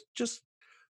know, it's just,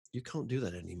 you can't do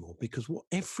that anymore, because what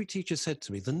every teacher said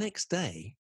to me the next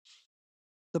day,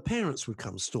 the parents would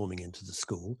come storming into the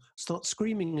school, start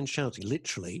screaming and shouting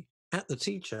literally at the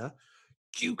teacher,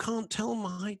 you can't tell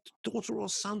my daughter or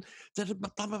son that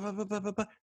blah, blah, blah, blah, blah, blah,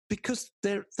 because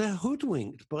they're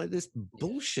hoodwinked by this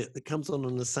bullshit that comes on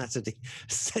a Saturday.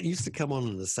 It used to come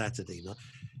on a Saturday night.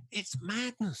 It's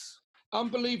madness.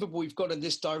 Unbelievable we've gone in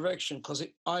this direction, because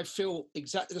I feel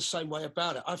exactly the same way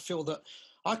about it. I feel that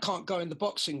I can't go in the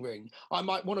boxing ring. I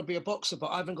might want to be a boxer, but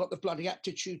I haven't got the bloody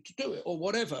aptitude to do it, or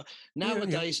whatever.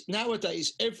 Nowadays,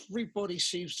 everybody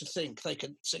seems to think they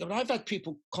can sing. I mean, I've had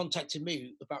people contacting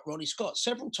me about Ronnie Scott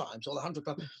several times, or the 100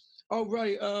 Club. Oh,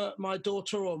 Ray, my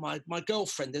daughter or my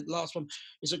girlfriend, the last one,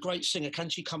 is a great singer. Can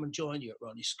she come and join you at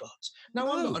Ronnie Scott's?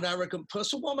 Now, I'm not an arrogant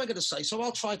person. What am I going to say? So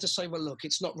I'll try to say, well, look,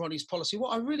 it's not Ronnie's policy.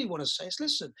 What I really want to say is,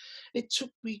 listen, it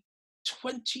took me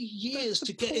 20 years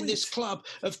to get in this club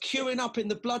of queuing up in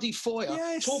the bloody foyer,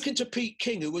 talking to Pete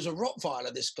King, who was a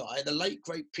Rottweiler, this guy, the late,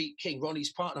 great Pete King,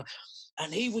 Ronnie's partner.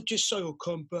 And he would just say, oh,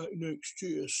 come back next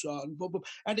year, son. Blah, blah.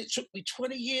 And it took me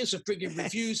 20 years of bringing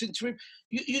reviews into him.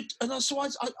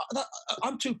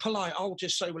 I'm too polite. I'll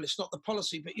just say, well, it's not the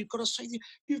policy. But you've got to say,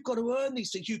 you've got to earn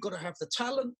these things. You've got to have the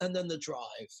talent and then the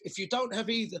drive. If you don't have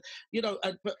either, you know,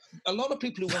 but a lot of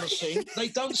people who want to sing, they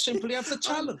don't simply have the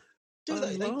talent. Do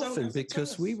they? I'm laughing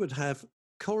because we would have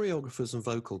choreographers and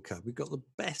vocal coach. We got the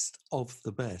best of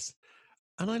the best.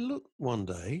 And I looked one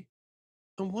day,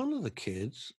 and one of the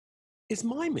kids is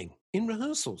miming in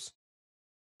rehearsals.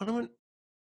 And I went,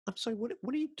 I'm sorry, what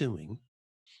are you doing?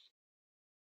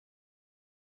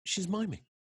 She's miming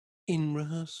in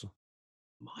rehearsal.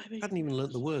 Miming? I hadn't even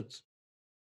learnt the words.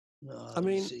 No, I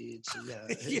mean,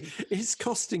 it's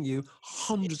costing you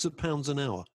hundreds of pounds an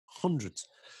hour. Hundreds.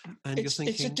 And it's you're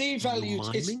thinking, it's a devalued.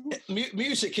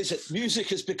 Music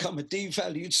has become a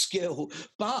devalued skill.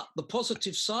 But the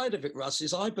positive side of it, Russ,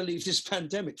 is I believe this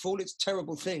pandemic, for all its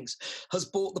terrible things, has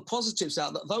brought the positives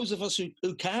out. That those of us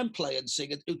who can play and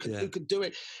sing and who can do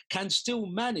it can still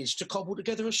manage to cobble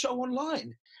together a show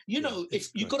online. You know, if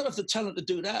you've got to have the talent to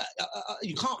do that,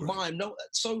 you can't mime. No,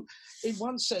 so in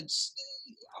one sense,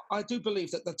 I do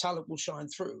believe that the talent will shine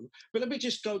through. But let me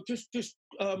just go.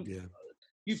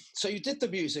 You did the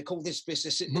music, all this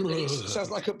business. It sounds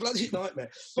like a bloody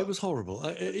nightmare. It was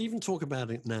horrible. Even talk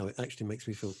about it now, it actually makes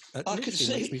me feel. I can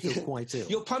see. Makes me feel quite ill.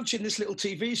 You're punching this little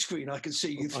TV screen. I can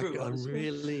see you through. I'm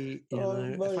really.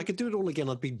 If I could do it all again,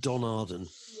 I'd be Don Arden.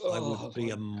 I would be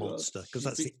a monster, because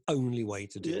that's the only way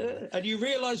to deal with it. And you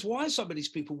realise why some of these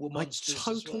people were I monsters.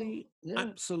 totally,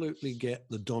 absolutely get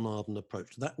the Don Arden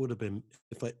approach. That would have been,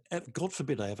 if I, God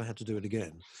forbid, I ever had to do it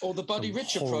again. Or the Buddy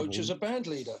Rich approach as a band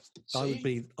leader.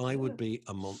 I would be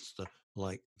a monster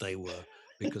like they were,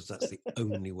 because that's the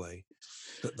only way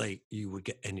that you would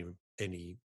get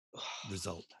any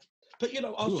result. But you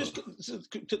know, I was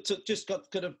just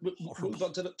going to move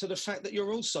on to the fact that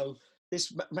you're also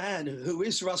this man who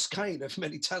is Russ Kane of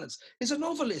many talents, is a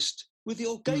novelist with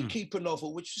your Gatekeeper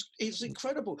novel, which is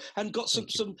incredible, and got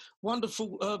some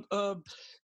wonderful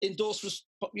endorsements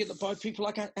by people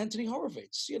like Anthony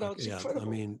Horowitz. You know, it's incredible. I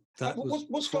mean,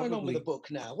 what's going on with the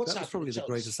book now? What's that's probably the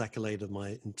greatest accolade of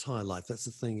my entire life. That's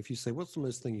the thing. If you say, what's the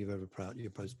most thing you're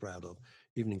most proud of,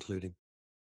 even including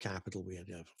Capital, we had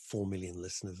 4 million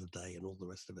listeners a day and all the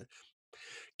rest of it.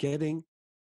 Getting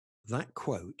that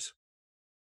quote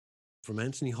from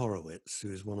Anthony Horowitz,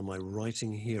 who is one of my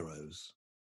writing heroes,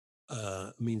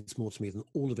 means more to me than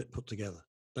all of it put together.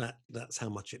 That's how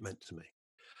much it meant to me.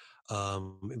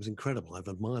 It was incredible. I've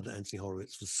admired Anthony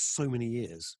Horowitz for so many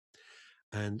years,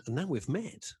 and now we've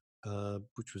met,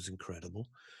 which was incredible.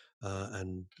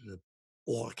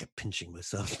 Or I kept pinching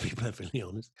myself, to be perfectly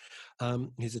honest.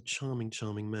 He's a charming,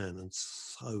 charming man, and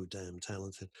so damn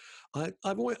talented.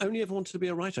 I've only ever wanted to be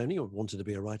a writer. I only wanted to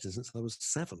be a writer since I was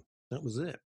 7. That was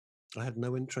it. I had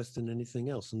no interest in anything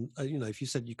else. And if you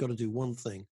said you've got to do one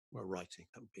thing, well, writing,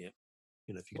 that would be it.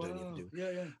 If you could only ever do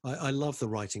it. I love the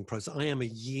writing process. I am a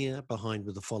year behind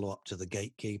with the follow-up to The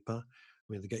Gatekeeper. I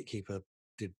mean, The Gatekeeper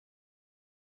did,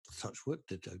 touch wood,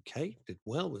 did okay, did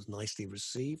well, was nicely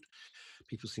received.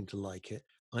 People seem to like it.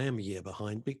 I am a year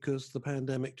behind because the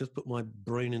pandemic just put my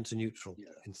brain into neutral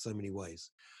in so many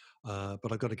ways.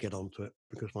 But I've got to get onto it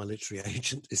because my literary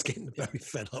agent is getting very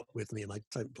fed up with me, and I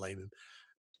don't blame him.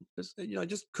 I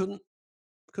just couldn't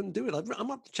do it.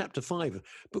 I'm up to chapter 5.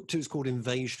 Book 2 is called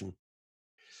Invasion.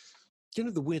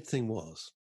 The weird thing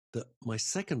was that my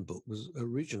second book was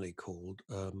originally called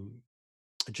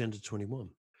Agenda 21,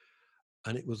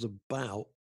 and it was about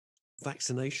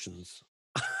vaccinations.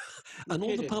 And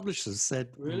all the publishers said,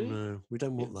 really? No, we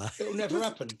don't want that. It'll never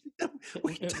happen.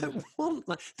 We don't want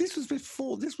that. This was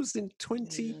in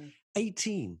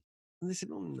 2018. And they said,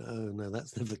 oh, no,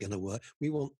 that's never going to work. We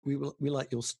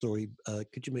like your story.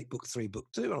 Could you make book 3, book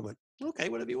 2? And I went, okay,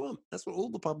 whatever you want. That's what all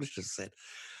the publishers said.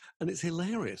 And it's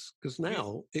hilarious because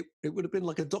now it would have been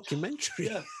like a documentary.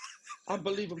 Yeah.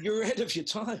 Unbelievable. You're ahead of your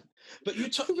time. But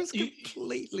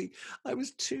I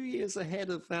was 2 years ahead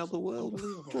of how the world.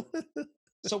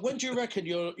 So when do you reckon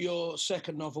your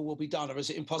second novel will be done, or is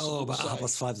it impossible? Oh, about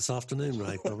 5:30 this afternoon,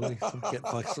 Ray, probably.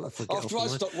 After I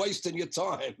stop wasting your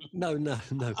time. No.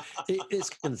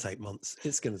 It's going to take months.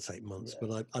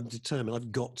 But I'm determined.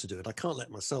 I've got to do it. I can't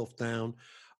let myself down.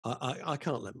 I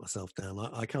can't let myself down.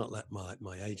 I can't let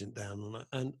my agent down.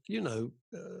 And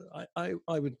I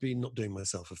would be not doing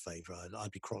myself a favour. I'd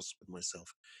be cross with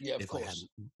myself if I hadn't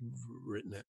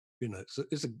written it. So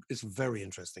it's a very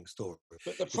interesting story.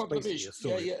 But the problem is,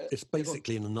 it's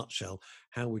basically in a nutshell,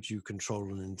 how would you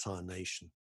control an entire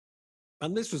nation?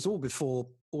 And this was all before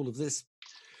all of this.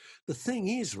 The thing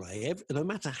is, Ray, no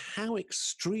matter how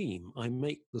extreme I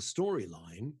make the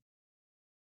storyline,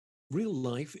 real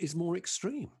life is more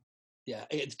extreme. Yeah,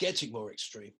 it's getting more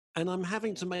extreme. And I'm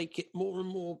having to make it more and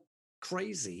more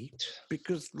crazy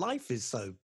because life is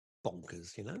so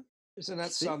bonkers, Isn't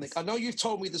that something? I know you've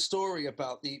told me the story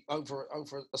about over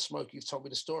a smoke. You've told me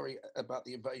the story about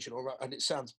the invasion, and it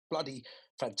sounds bloody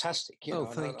fantastic.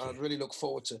 I really look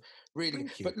forward to reading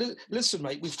it. But listen,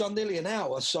 mate, we've done nearly an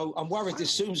hour, so I'm worried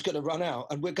this Zoom's going to run out,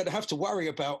 and we're going to have to worry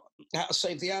about how to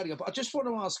save the audio. But I just want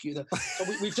to ask you that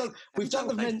we've done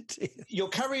the men. You're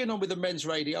carrying on with the men's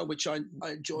radio, which I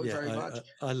enjoy very much.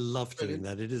 I love doing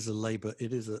that. It is a labor.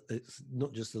 It's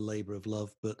not just a labor of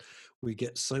love, but we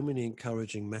get so many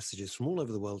encouraging messages from all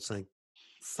over the world saying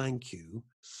thank you,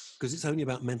 because it's only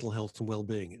about mental health and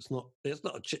well-being. It's not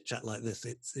a chit chat like this.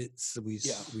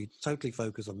 We totally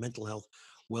focus on mental health,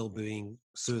 well-being,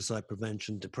 suicide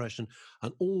prevention, depression,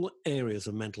 and all areas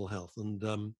of mental health.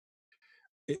 And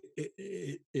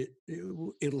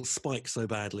it'll spike so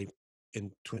badly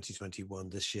in 2021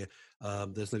 this year.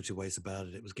 There's no two ways about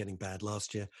it. It was getting bad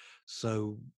last year.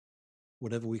 So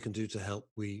whatever we can do to help,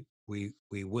 we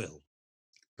will.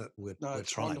 But we're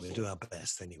trying. Wonderful. We'll do our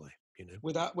best anyway.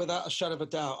 Without a shadow of a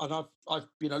doubt. And I've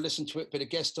listened to it, been a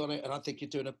guest on it, and I think you're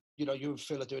doing you and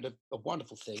Phil are doing a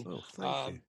wonderful thing. Oh,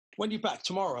 thank you. When are you back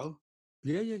tomorrow?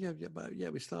 Yeah.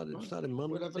 We started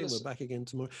Monday. We're back again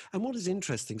tomorrow. And what is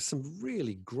interesting, some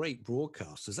really great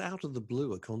broadcasters out of the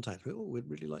blue are contacting me. Oh, we'd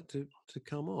really like to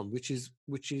come on, which is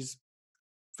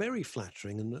very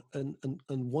flattering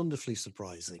and wonderfully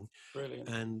surprising. Brilliant.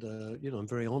 And, I'm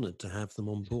very honored to have them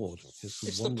on board.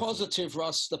 It's the positive,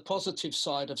 Russ. The positive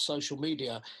side of social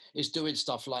media is doing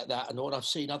stuff like that. And what I've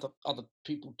seen other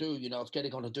people do, of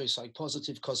getting on and doing something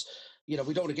positive, because, we don't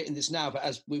want to get in this now, but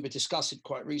as we were discussing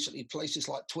quite recently, places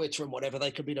like Twitter and whatever,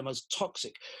 they can be the most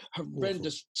toxic,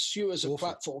 horrendous sewers of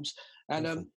platforms.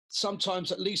 And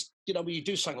sometimes, at least, when you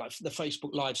do something like the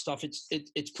Facebook Live stuff,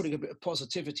 it's putting a bit of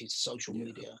positivity to social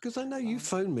media. Because I know you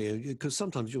phone me, because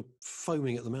sometimes you're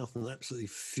foaming at the mouth and absolutely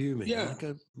fuming. Yeah. And I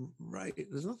go, right,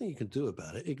 there's nothing you can do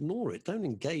about it. Ignore it. Don't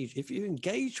engage. If you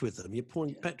engage with them, you're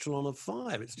pouring petrol on a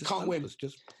fire. It's just can't win.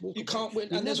 Just you can't win.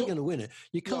 You're never going to win it.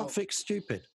 You can't fix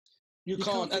stupid. You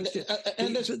can't.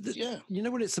 You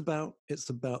know what it's about? It's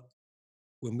about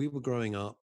when we were growing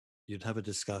up, you'd have a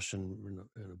discussion in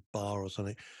a bar or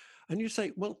something, and you'd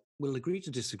say, well, we'll agree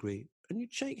to disagree, and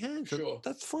you'd shake hands. Sure.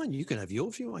 That's fine. You can have your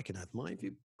view, I can have my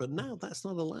view. But now that's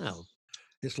not allowed.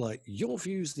 It's like your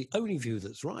view's the only view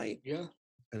that's right. Yeah.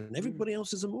 And everybody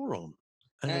else is a moron.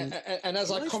 And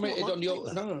as I commented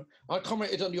on I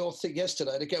commented on your thing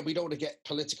yesterday, and again, we don't want to get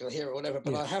political here or whatever,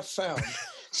 but I have found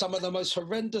some of the most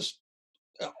horrendous,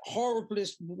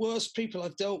 horriblest, worst people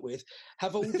I've dealt with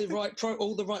have all the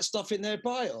right stuff in their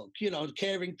bio.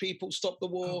 Caring people, stop the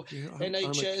war,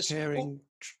 NHS,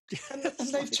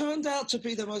 and they've turned out to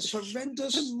be the most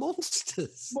horrendous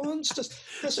monsters.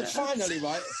 Listen, finally,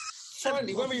 right.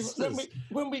 Finally, when we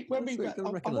I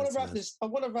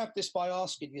want to wrap this by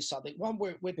asking you something. One,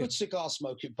 we're good cigar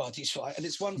smoking buddies, right? And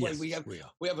it's one way we have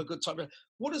a good time.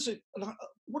 What does a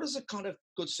kind of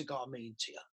good cigar mean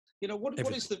to you? What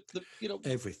is the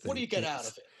everything? What do you get out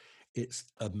of it?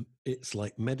 It's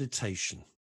like meditation.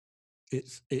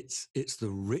 It's the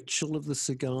ritual of the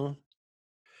cigar.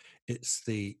 It's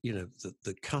the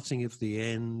cutting of the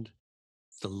end,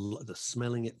 the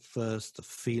smelling it first, the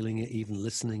feeling it, even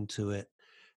listening to it,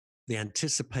 the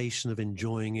anticipation of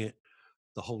enjoying it,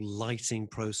 the whole lighting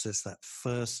process, that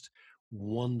first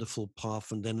wonderful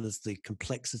puff, and then as the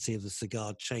complexity of the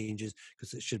cigar changes,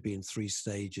 because it should be in 3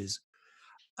 stages.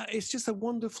 It's just a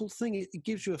wonderful thing. It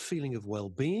gives you a feeling of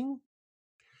well-being.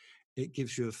 It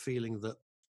gives you a feeling that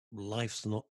life's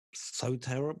not so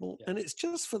terrible. Yeah. And it's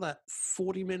just for that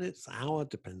 40 minutes, hour,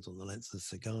 depends on the length of the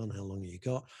cigar and how long you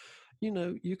got.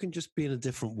 You can just be in a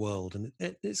different world. And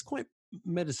it's quite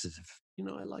meditative.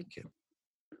 I like it.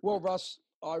 Well, Russ,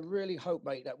 I really hope,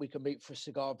 mate, that we can meet for a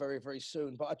cigar very, very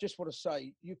soon. But I just want to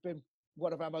say, you've been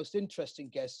one of our most interesting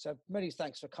guests. So many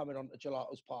thanks for coming on to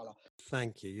Gelato's Parlour.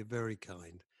 Thank you. You're very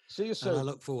kind. See you soon. And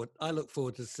I look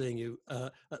forward to seeing you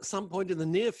at some point in the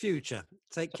near future.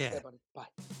 Take care. Okay, buddy. Bye.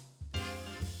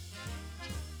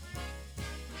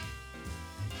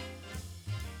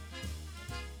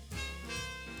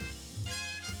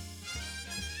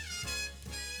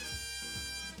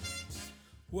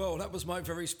 Well, that was my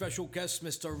very special guest,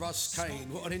 Mr. Russ Kane.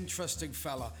 What an interesting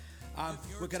fella.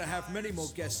 We're going to have many more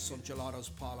guests on Gelato's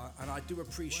Parlour, and I do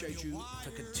appreciate you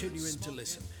for continuing to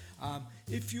listen.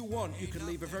 If you want, you can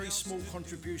leave a very small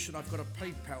contribution. I've got a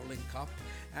PayPal link up,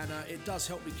 and it does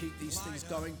help me keep these things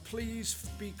going. Please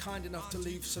be kind enough to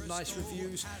leave some nice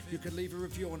reviews. You can leave a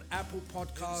review on Apple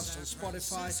Podcasts, on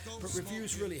Spotify, but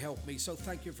reviews really help me, so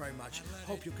thank you very much.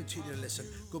 Hope you continue to listen.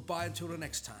 Goodbye until the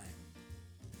next time.